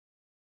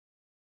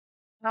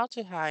How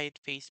to hide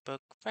Facebook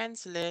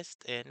friends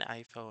list in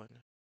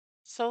iPhone.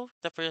 So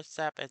the first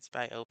step is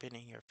by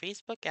opening your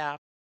Facebook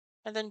app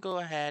and then go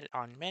ahead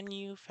on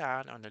menu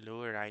found on the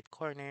lower right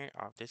corner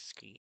of the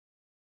screen.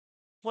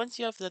 Once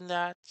you have done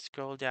that,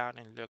 scroll down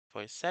and look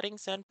for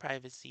settings and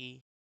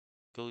privacy.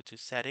 Go to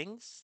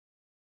settings,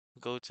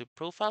 go to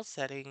profile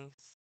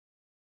settings,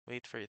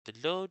 wait for it to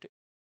load,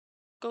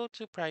 go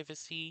to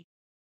privacy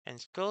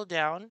and scroll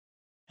down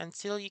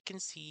until you can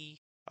see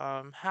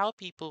how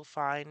people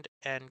find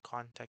and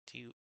contact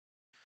you.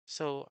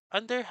 So,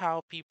 under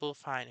how people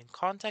find and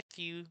contact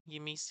you,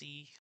 you may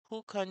see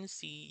who can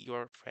see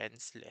your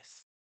friends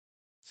list.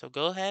 So,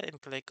 go ahead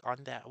and click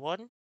on that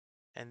one,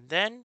 and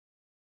then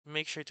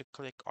make sure to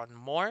click on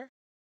more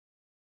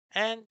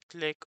and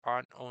click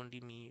on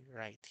only me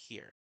right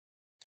here.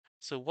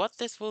 So, what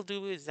this will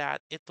do is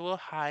that it will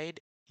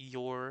hide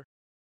your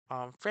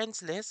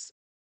friends list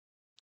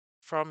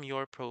from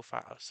your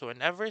profile. So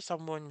whenever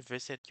someone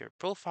visit your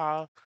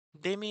profile,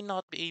 they may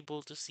not be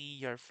able to see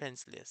your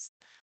friends list.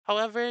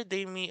 However,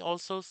 they may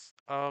also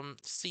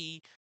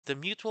see the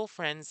mutual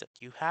friends that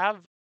you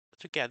have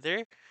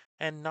together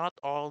and not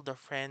all the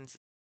friends,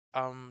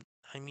 um,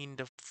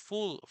 the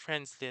full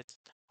friends list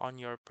on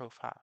your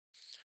profile.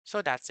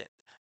 So that's it.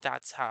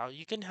 That's how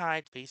you can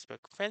hide Facebook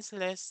friends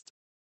list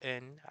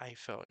in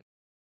iPhone.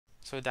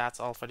 So that's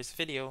all for this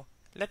video.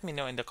 Let me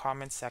know in the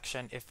comments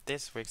section if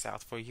this works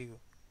out for you.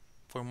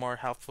 For more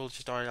helpful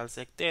tutorials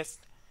like this,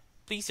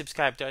 please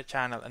subscribe to our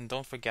channel and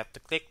don't forget to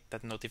click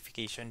that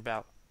notification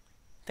bell.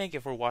 Thank you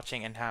for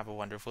watching and have a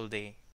wonderful day.